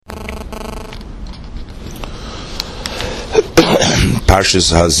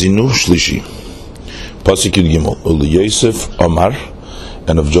Parshas Hazinu Shlishi. Pasuk Yud Gimel. Uli Yosef Omar,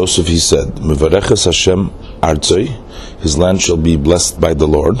 and of Joseph he said, Mevareches Hashem Artzoi, his land shall be blessed by the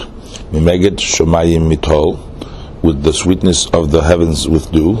Lord. Mimeged Shomayim Mitol, with the sweetness of the heavens with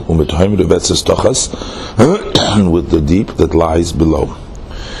dew. Umithoim Revetzes Tochas, with the deep that lies below.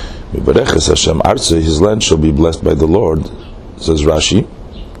 Mevareches Hashem Artzoi, his land shall be blessed by the Lord, says Rashi.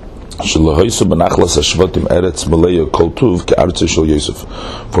 For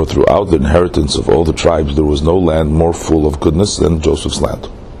throughout the inheritance of all the tribes there was no land more full of goodness than Joseph's land.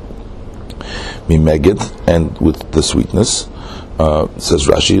 Mimeged, and with the sweetness, says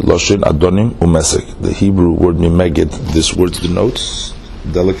Rashi, Loshin Adonim Umesek. The Hebrew word Mimeged, this word denotes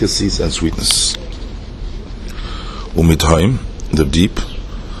delicacies and sweetness. Umithaim, the deep,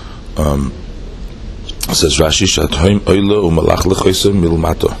 says Rashi, Shathaim Oila Umalach Lechoisem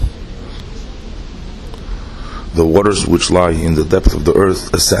Milmato. The waters which lie in the depth of the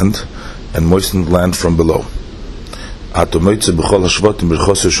earth ascend and moisten the land from below.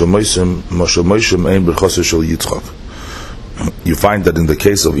 You find that in the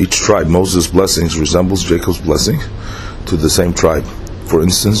case of each tribe, Moses' blessings resembles Jacob's blessing to the same tribe. For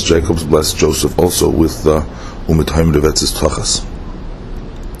instance, Jacob's blessed Joseph also with the Umithaim Revetzes Tochas.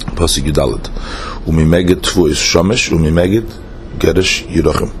 Pasuk Yudalet. Umimeged Tfuis Shomesh, Umimeged Geresh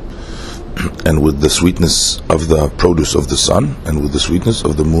Yirachim. And with the sweetness of the produce of the sun, and with the sweetness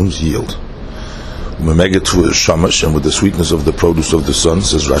of the moon's yield. And with the sweetness of the produce of the sun,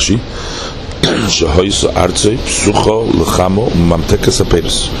 says Rashi,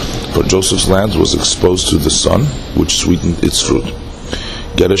 for Joseph's land was exposed to the sun, which sweetened its fruit.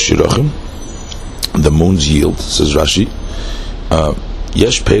 Geresh Yirachim, the moon's yield, says Rashi,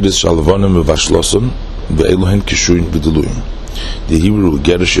 Yesh Peiris Shalavonim Vashloson Ve'elohen Kishuin V'Deluyim. The Hebrew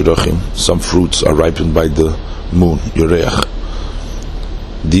Geresh Yirachim, some fruits are ripened by the moon, Yoreach.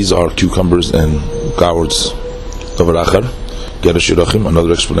 These are cucumbers and gourds. Tavarachar, Geresh Yirachim,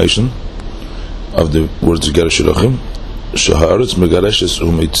 another explanation of the words Geresh Yirachim. Shaharetz Megareshes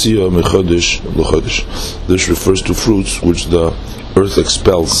Umetzia Mechodesh L'Chodesh. This refers to fruits which the earth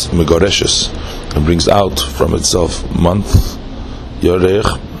expels, Megareshes, and brings out from itself month,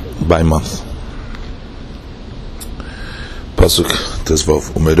 Yoreach, by month. Pasuk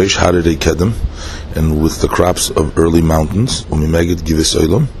Tezvav, Umereish Harei Kedem, and with the crops of early mountains, Umimeged Givis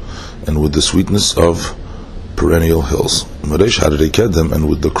Olam, and with the sweetness of perennial hills. Umereish Harei Kedem, and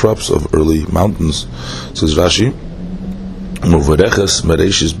with the crops of early mountains, says Rashi, Muvareches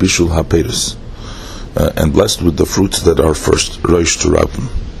Mereishis Bishul HaPeiris, and blessed with the fruits that are first roish to ripen.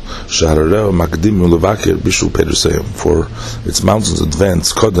 Shahareo Makdim Ulevakir Bishul Peirisayim, for its mountains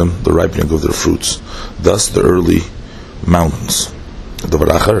advance Kodem, the ripening of their fruits. Thus the early mountains.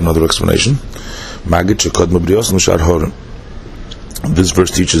 Another explanation. This verse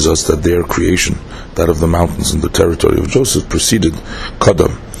teaches us that their creation, that of the mountains in the territory of Joseph, preceded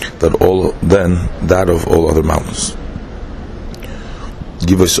Kadam, that of all other mountains.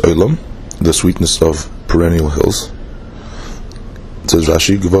 Givos Olam, the sweetness of perennial hills. It says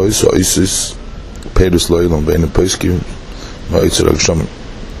Rashi, Givos Oisis Peiris Loilam Ve'en Poiskim Ma'itzer Al-Shamim.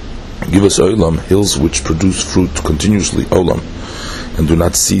 Give us Olam, hills which produce fruit continuously, Olam, and do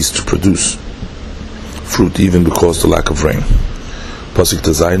not cease to produce fruit even because of the lack of rain. Pasuk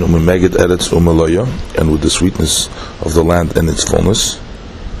Tazayin, Umimeged Eretz Umaloya, and with the sweetness of the land and its fullness,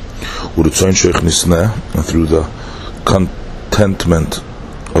 Urutzoin Sheikh Nisneh, and through the contentment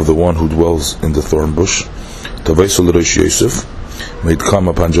of the one who dwells in the thorn bush, Tavaisol Rosh Yosef, made come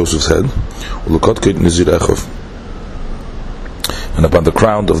upon Joseph's head, Ulukotkeit Nizir Echov, and upon the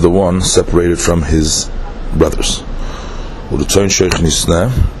crown of the one separated from his brothers. And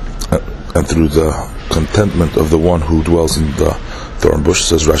through the contentment of the one who dwells in the thorn bush,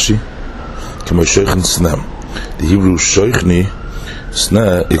 says Rashi, the Hebrew shoichni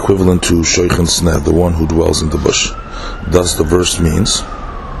sneh, equivalent to shoichen sneh, the one who dwells in the bush. Thus the verse means,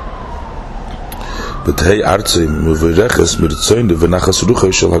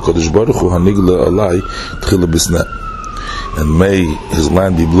 and may his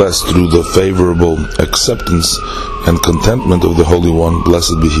land be blessed through the favorable acceptance and contentment of the Holy One,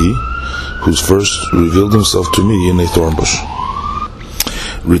 blessed be he, who's first revealed himself to me in a thorn bush.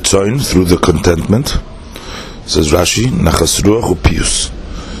 Return through the contentment, says Rashi, Nachas Ruach Upius.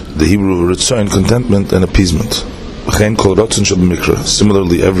 The Hebrew return, contentment and appeasement.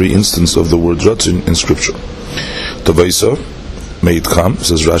 Similarly, every instance of the word Ratzin in Scripture. Tavaisa, may it come,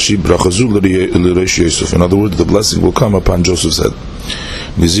 says Rashi, in other words, the blessing will come upon Joseph's head.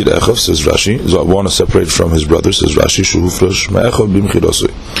 Nizir Echov, says Rashi, Zawwana separated from his brothers, says Rashi,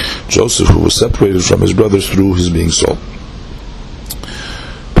 Joseph, who was separated from his brothers through his being sold.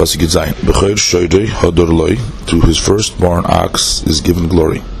 Pasuk Zayin. B'choir shoydei hador loi. To his firstborn ox is given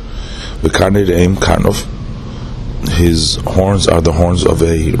glory. V'karnei re'im karnov. His horns are the horns of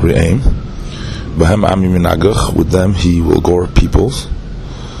a re'im. B'hem ami minagach. With them he will gore peoples.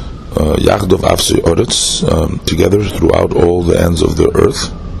 Yachdov afsei oretz. Together throughout all the ends of the earth.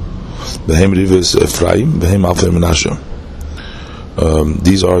 B'hem rives Ephraim. B'hem alfei Menashe.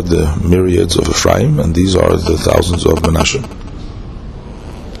 These are the myriads of Ephraim, and these are the thousands of Menashe.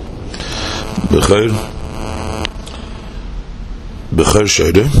 B'choir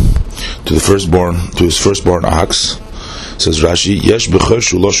shoydei. To his firstborn ox, says Rashi, Yesh b'choir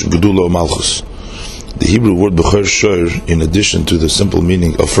shu loshen gedula malchus. The Hebrew word b'choir shoyr, in addition to the simple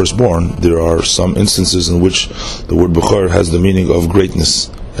meaning of firstborn, there are some instances in which the word b'choir has the meaning of greatness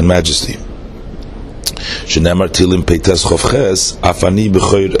and majesty. Shenemar tilim peites chovches afani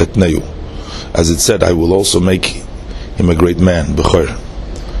b'choir etneu. As it said, I will also make him a great man, b'choir,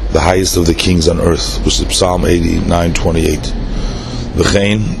 the highest of the kings on earth, which is Psalm 89:28.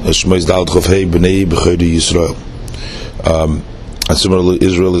 And similarly,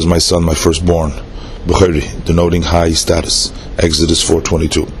 Israel is my son, my firstborn, B'chori, denoting high status. Exodus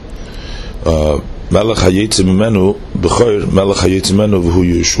 4:22. Melech hayetze mimenu, B'chor, Melech hayetze mimenu v'hu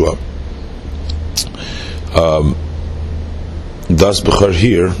Yeshua. Thus, B'chor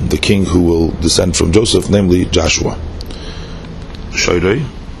here, the king who will descend from Joseph, namely Joshua. Shoydei.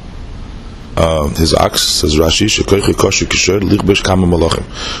 His ox, says Rashi,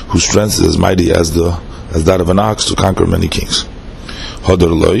 whose strength is as mighty as that of an ox to conquer many kings.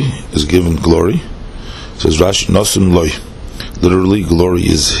 Hadar loi is given glory, says Rashi. Nosun loi, literally glory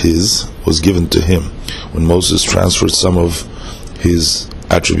was given to him when Moses transferred some of his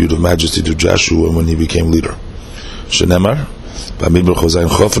attribute of majesty to Joshua when he became leader. Shenemar,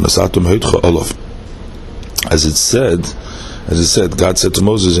 as it said, God said to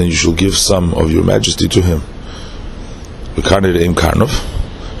Moses, and you shall give some of your majesty to him.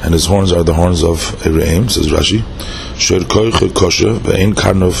 And his horns are the horns of a re'im, says Rashi.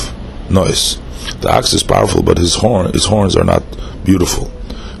 The ox is powerful, but his horns are not beautiful.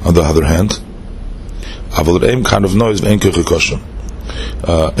 On the other hand, a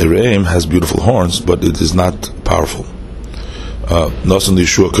re'im has beautiful horns, but it is not powerful.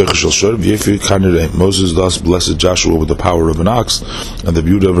 Moses thus blessed Joshua with the power of an ox and the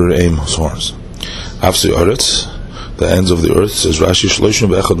beauty of a re'im's horns. Afsei oretz, the ends of the earth, says Rashi, shloshim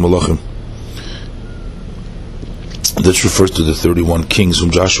ve'echad malachim. This refers to the 31 kings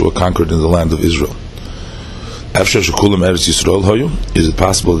whom Joshua conquered in the land of Israel. Is it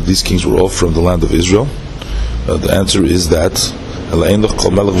possible that these kings were all from the land of Israel? The answer is that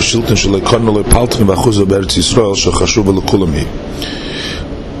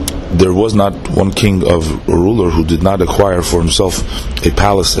there was not one king or ruler who did not acquire for himself a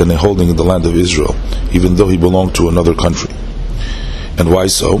palace and a holding in the land of Israel, even though he belonged to another country. And why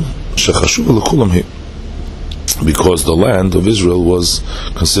so? Because the land of Israel was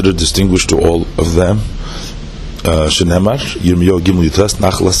considered distinguished to all of them. As it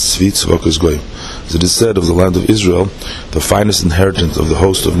is said of the land of Israel, the finest inheritance of the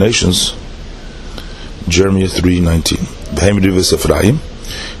host of nations. Jeremiah 3:19.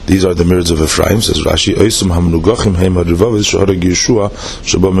 These are the myriads of Ephraim, says Rashi.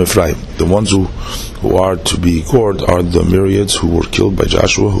 The ones who are to be gored are the myriads who were killed by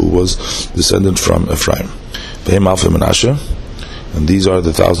Joshua, who was descendant from Ephraim. And these are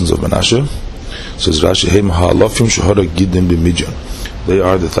the thousands of Menashe, says Rashi. They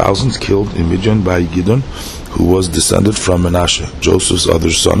are the thousands killed in Midian by Gideon, who was descended from Menashe, Joseph's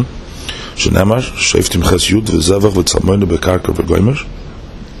other son.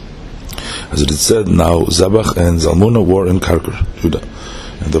 As it is said, now Zabach and Zalmunna were in Karkar, Judah.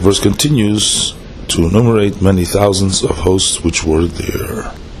 And the verse continues to enumerate many thousands of hosts which were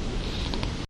there.